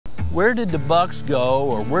Where did the bucks go,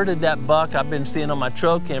 or where did that buck I've been seeing on my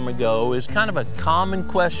trail camera go, is kind of a common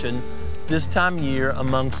question this time of year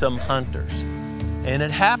among some hunters. And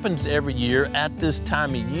it happens every year at this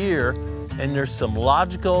time of year, and there's some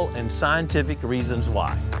logical and scientific reasons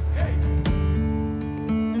why.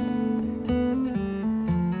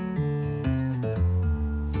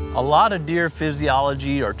 A lot of deer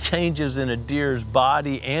physiology or changes in a deer's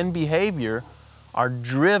body and behavior are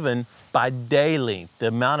driven by day length, the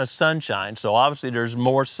amount of sunshine. So obviously there's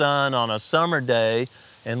more sun on a summer day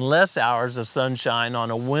and less hours of sunshine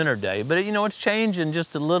on a winter day. But you know, it's changing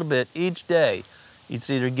just a little bit each day. It's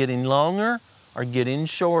either getting longer or getting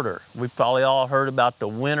shorter. We've probably all heard about the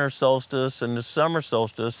winter solstice and the summer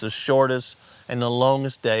solstice, the shortest and the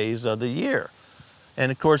longest days of the year.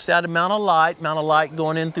 And of course, that amount of light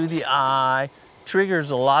going in through the eye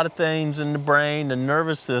triggers a lot of things in the brain, the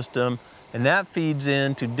nervous system, and that feeds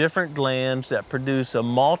into different glands that produce a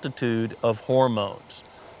multitude of hormones.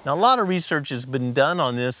 Now, a lot of research has been done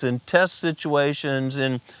on this in test situations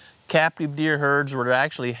in captive deer herds where they're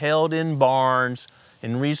actually held in barns,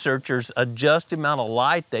 and researchers adjust the amount of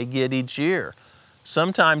light they get each year.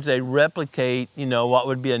 Sometimes they replicate, you know, what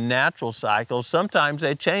would be a natural cycle. Sometimes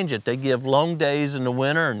they change it. They give long days in the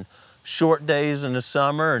winter and short days in the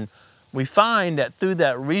summer. And we find that through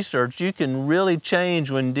that research, you can really change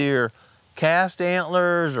when deer cast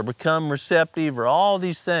antlers or become receptive or all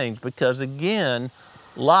these things, because again,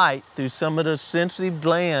 light through some of the sensitive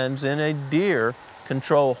glands in a deer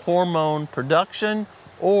control hormone production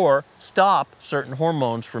or stop certain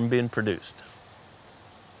hormones from being produced.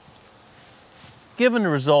 Given the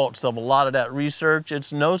results of a lot of that research,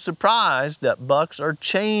 it's no surprise that bucks are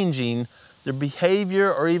changing their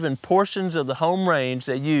behavior or even portions of the home range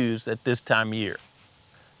they use at this time of year.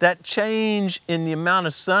 That change in the amount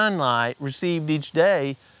of sunlight received each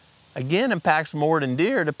day, again, impacts more than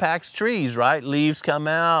deer. It impacts trees, right? Leaves come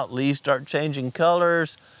out, leaves start changing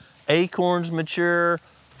colors, acorns mature,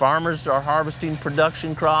 farmers are harvesting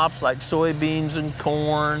production crops like soybeans and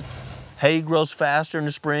corn. Hay grows faster in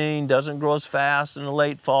the spring, doesn't grow as fast in the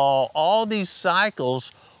late fall. All these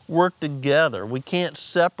cycles work together. We can't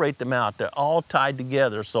separate them out. They're all tied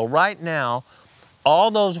together. So right now, all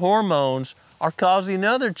those hormones are causing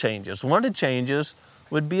other changes. One of the changes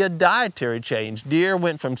would be a dietary change. Deer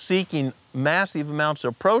went from seeking massive amounts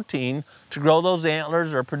of protein to grow those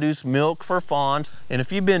antlers or produce milk for fawns. And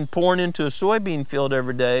if you've been pouring into a soybean field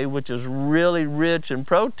every day, which is really rich in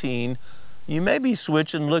protein, you may be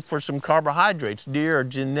switching to look for some carbohydrates. Deer are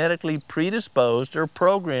genetically predisposed or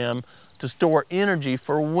programmed to store energy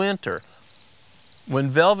for winter. When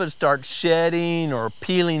velvet starts shedding or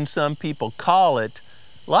peeling, some people call it,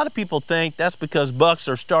 a lot of people think that's because bucks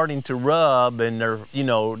are starting to rub, and they're, you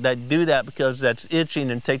know, they do that because that's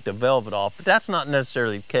itching and take the velvet off, but that's not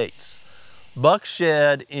necessarily the case. Bucks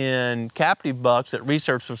shed in captive bucks at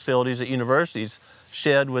research facilities at universities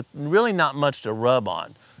shed with really not much to rub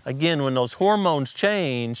on. Again, when those hormones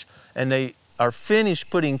change and they are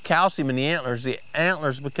finished putting calcium in the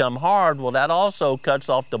antlers become hard. Well, that also cuts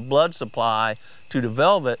off the blood supply to the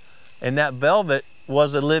velvet, and that velvet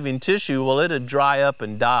was a living tissue. Well, it'd dry up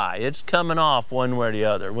and die. It's coming off one way or the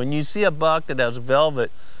other. When you see a buck that has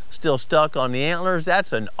velvet still stuck on the antlers,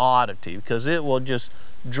 that's an oddity, because it will just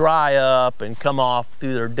dry up and come off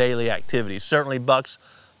through their daily activities. Certainly bucks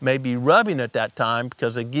may be rubbing at that time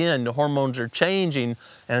because, again, the hormones are changing,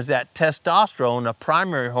 and as that testosterone, a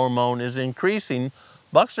primary hormone, is increasing,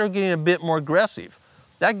 bucks are getting a bit more aggressive.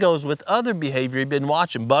 That goes with other behavior you've been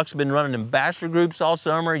watching. Bucks have been running in bachelor groups all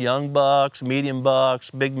summer, young bucks, medium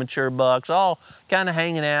bucks, big mature bucks, all kind of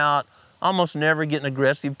hanging out, almost never getting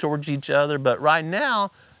aggressive towards each other. But right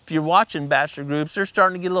now, if you're watching bachelor groups, they're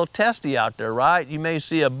starting to get a little testy out there, right? You may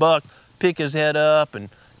see a buck pick his head up and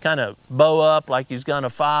kind of bow up like he's gonna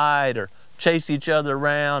fight, or chase each other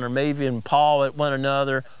around, or maybe even paw at one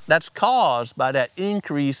another. That's caused by that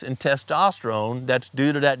increase in testosterone that's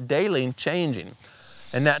due to that daily changing.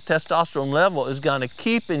 And that testosterone level is gonna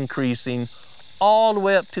keep increasing all the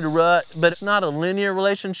way up to the rut, but it's not a linear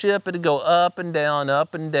relationship. It'll go up and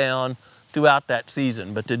down throughout that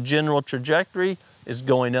season. But the general trajectory is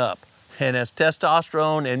going up. And as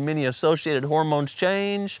testosterone and many associated hormones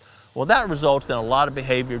change, well, that results in a lot of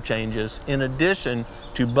behavior changes, in addition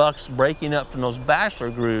to bucks breaking up from those bachelor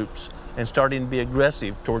groups and starting to be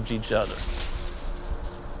aggressive towards each other.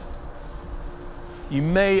 You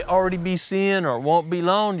may already be seeing, or won't be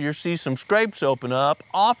long, you'll see some scrapes open up.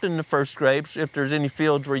 Often the first scrapes, if there's any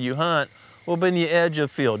fields where you hunt, will be in the edge of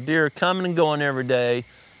field. Deer are coming and going every day,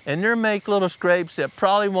 and they'll make little scrapes that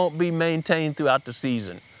probably won't be maintained throughout the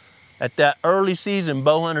season. At that early season,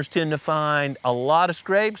 bow hunters tend to find a lot of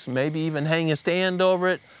scrapes, maybe even hang a stand over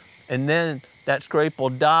it, and then that scrape will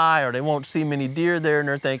die, or they won't see many deer there, and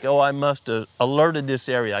they're thinking, oh, I must have alerted this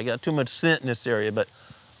area. I got too much scent in this area. But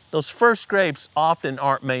those first scrapes often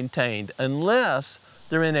aren't maintained unless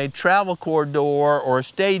they're in a travel corridor or a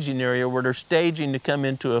staging area where they're staging to come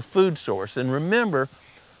into a food source. And remember,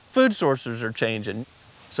 food sources are changing.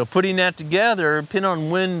 So putting that together, depending on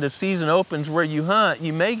when the season opens where you hunt,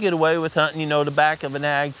 you may get away with hunting, the back of an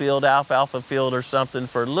ag field, alfalfa field or something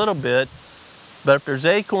for a little bit. But if there's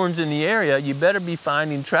acorns in the area, you better be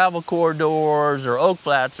finding travel corridors or oak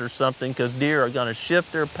flats or something, because deer are going to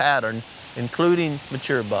shift their pattern, including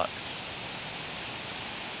mature bucks.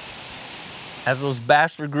 As those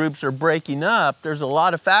bachelor groups are breaking up, there's a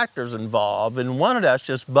lot of factors involved, and one of that's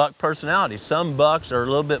just buck personality. Some bucks are a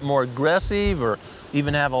little bit more aggressive or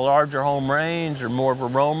even have a larger home range or more of a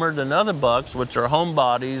roamer than other bucks, which are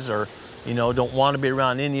homebodies or, don't want to be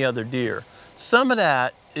around any other deer. Some of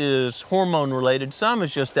that is hormone related, some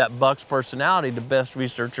is just that buck's personality, the best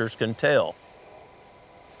researchers can tell.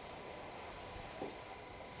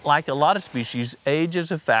 Like a lot of species, age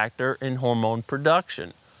is a factor in hormone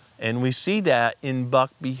production. And we see that in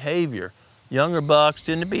buck behavior. Younger bucks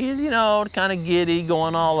tend to be, kind of giddy,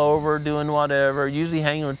 going all over, doing whatever, usually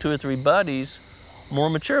hanging with 2 or 3 buddies. More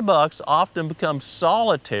mature bucks often become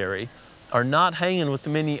solitary, or not hanging with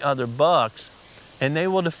many other bucks, and they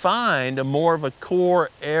will define more of a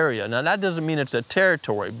core area. Now that doesn't mean it's a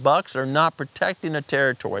territory. Bucks are not protecting a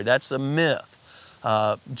territory, that's a myth.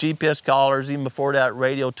 GPS collars, even before that,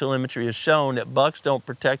 radio telemetry has shown that bucks don't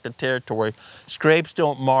protect a territory. Scrapes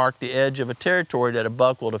don't mark the edge of a territory that a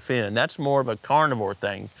buck will defend. That's more of a carnivore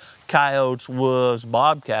thing. Coyotes, wolves,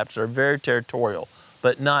 bobcats are very territorial,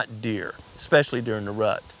 but not deer, especially during the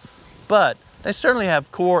rut. But they certainly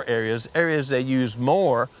have core areas they use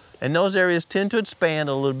more, and those areas tend to expand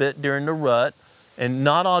a little bit during the rut, and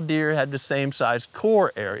not all deer have the same size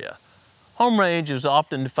core area. Home range is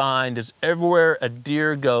often defined as everywhere a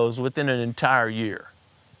deer goes within an entire year.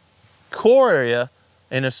 Core area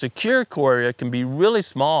and a secure core area can be really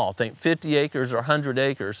small, think 50 acres or 100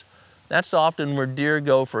 acres. That's often where deer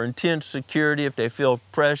go for intense security if they feel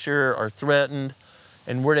pressure or threatened,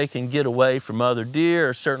 and where they can get away from other deer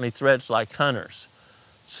or certainly threats like hunters.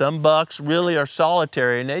 Some bucks really are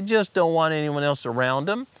solitary and they just don't want anyone else around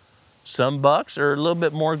them. Some bucks are a little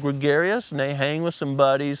bit more gregarious and they hang with some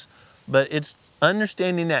buddies, but it's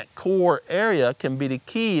understanding that core area can be the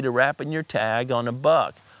key to wrapping your tag on a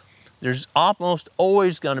buck. There's almost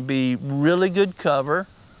always going to be really good cover,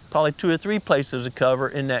 probably 2 or 3 places of cover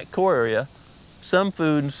in that core area, some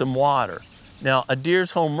food and some water. Now, a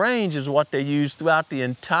deer's home range is what they use throughout the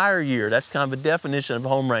entire year. That's kind of a definition of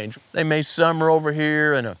home range. They may summer over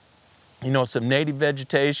here in some native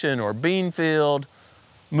vegetation or bean field,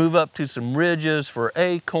 move up to some ridges for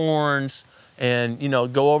acorns, and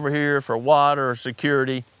go over here for water or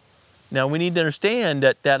security. Now we need to understand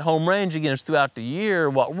that home range, again, is throughout the year.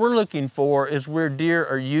 What we're looking for is where deer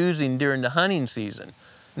are using during the hunting season.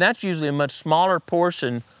 And that's usually a much smaller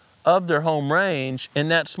portion of their home range,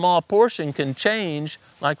 and that small portion can change,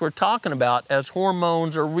 like we're talking about, as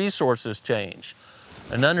hormones or resources change.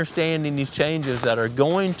 And understanding these changes that are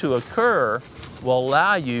going to occur will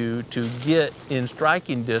allow you to get in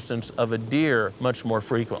striking distance of a deer much more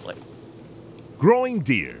frequently. Growing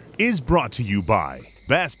Deer is brought to you by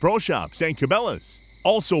Bass Pro Shops and Cabela's.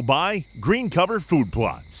 Also by Green Cover Food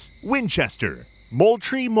Plots, Winchester,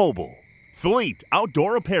 Moultrie Mobile, Fleet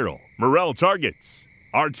Outdoor Apparel, Morel Targets,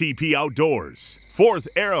 RTP Outdoors, Fourth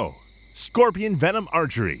Arrow, Scorpion Venom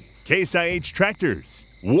Archery, Case IH Tractors,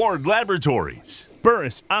 Ward Laboratories,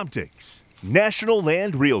 Burris Optics, National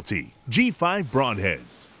Land Realty, G5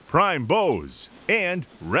 Broadheads, Prime Bows, and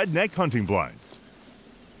Redneck Hunting Blinds.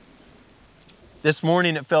 This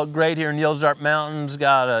morning it felt great here in the Ozark Mountains.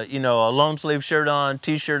 Got a long sleeve shirt on,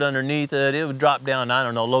 t-shirt underneath it. It would drop down, I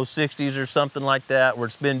don't know, low 60s or something like that, where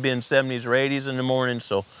it's been 70s or 80s in the morning.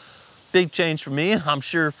 So big change for me, and I'm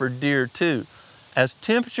sure for deer too. As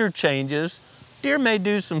temperature changes, deer may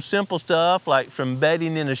do some simple stuff like from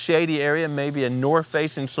bedding in a shady area, maybe a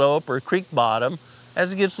north-facing slope or a creek bottom.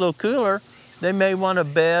 As it gets a little cooler, they may want to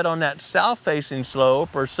bed on that south-facing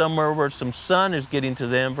slope or somewhere where some sun is getting to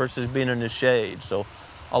them versus being in the shade. So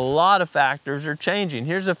a lot of factors are changing.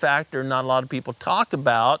 Here's a factor not a lot of people talk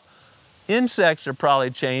about. Insects are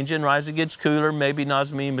probably changing. Right as it gets cooler, maybe not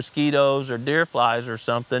as many mosquitoes or deer flies or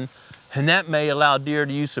something. And that may allow deer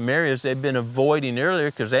to use some areas they've been avoiding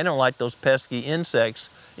earlier because they don't like those pesky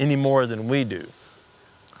insects any more than we do.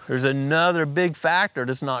 There's another big factor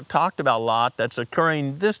that's not talked about a lot that's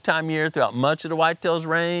occurring this time of year throughout much of the whitetails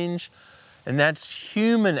range, and that's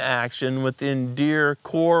human action within deer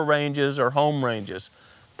core ranges or home ranges.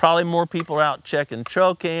 Probably more people are out checking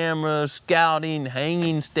trail cameras, scouting,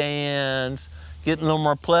 hanging stands, getting a little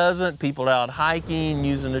more pleasant. People are out hiking,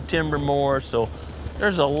 using the timber more. So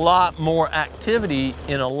there's a lot more activity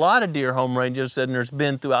in a lot of deer home ranges than there's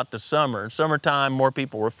been throughout the summer. In summertime, more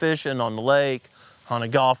people were fishing on the lake, on a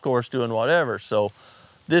golf course, doing whatever. So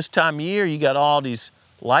this time of year, you got all these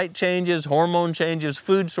light changes, hormone changes,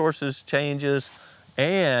 food sources changes,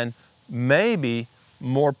 and maybe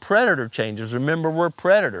more predator changes. Remember, we're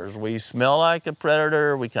predators. We smell like a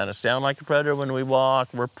predator. We kind of sound like a predator when we walk.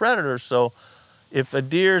 We're predators. So if a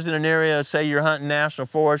deer's in an area, say you're hunting national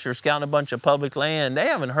forest, you're scouting a bunch of public land, they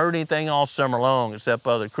haven't heard anything all summer long except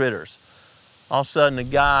other critters. All of a sudden a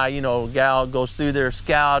guy, gal goes through there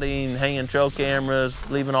scouting, hanging trail cameras,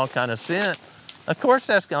 leaving all kind of scent. Of course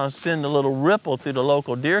that's gonna send a little ripple through the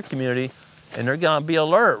local deer community, and they're gonna be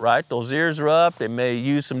alert, right? Those ears are up, they may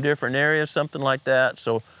use some different areas, something like that.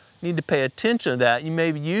 So you need to pay attention to that. You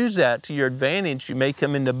may use that to your advantage. You may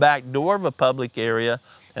come in the back door of a public area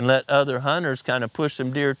and let other hunters kind of push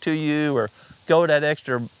some deer to you, or go that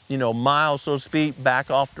extra, mile, so to speak, back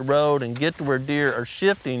off the road and get to where deer are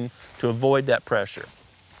shifting to avoid that pressure.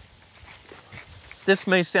 This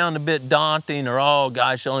may sound a bit daunting, or, oh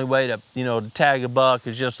gosh, the only way to, to tag a buck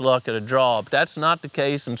is just luck at a draw, but that's not the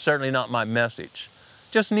case, and certainly not my message.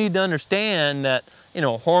 Just need to understand that,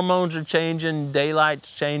 hormones are changing,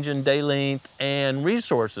 daylight's changing, day length, and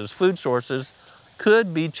resources, food sources,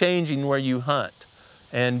 could be changing where you hunt.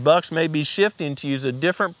 And bucks may be shifting to use a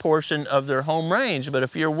different portion of their home range, but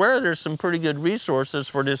if you're aware there's some pretty good resources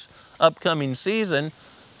for this upcoming season,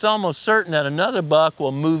 it's almost certain that another buck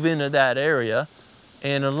will move into that area.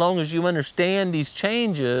 And as long as you understand these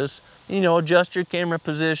changes, adjust your camera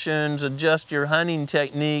positions, adjust your hunting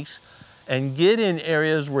techniques, and get in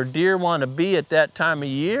areas where deer want to be at that time of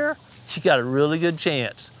year, you got a really good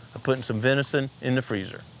chance of putting some venison in the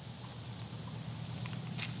freezer.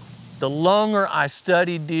 The longer I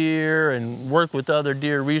study deer and work with other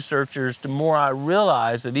deer researchers, the more I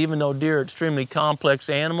realize that even though deer are extremely complex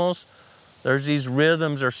animals, there's these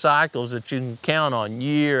rhythms or cycles that you can count on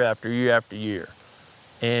year after year after year.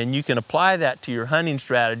 And you can apply that to your hunting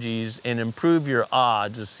strategies and improve your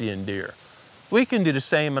odds of seeing deer. We can do the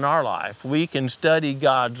same in our life. We can study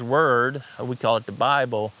God's Word, we call it the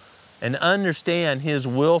Bible, and understand His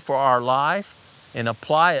will for our life and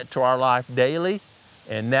apply it to our life daily,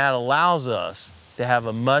 and that allows us to have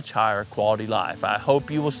a much higher quality life. I hope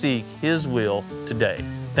you will seek His will today.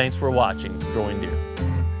 Thanks for watching Growing Deer.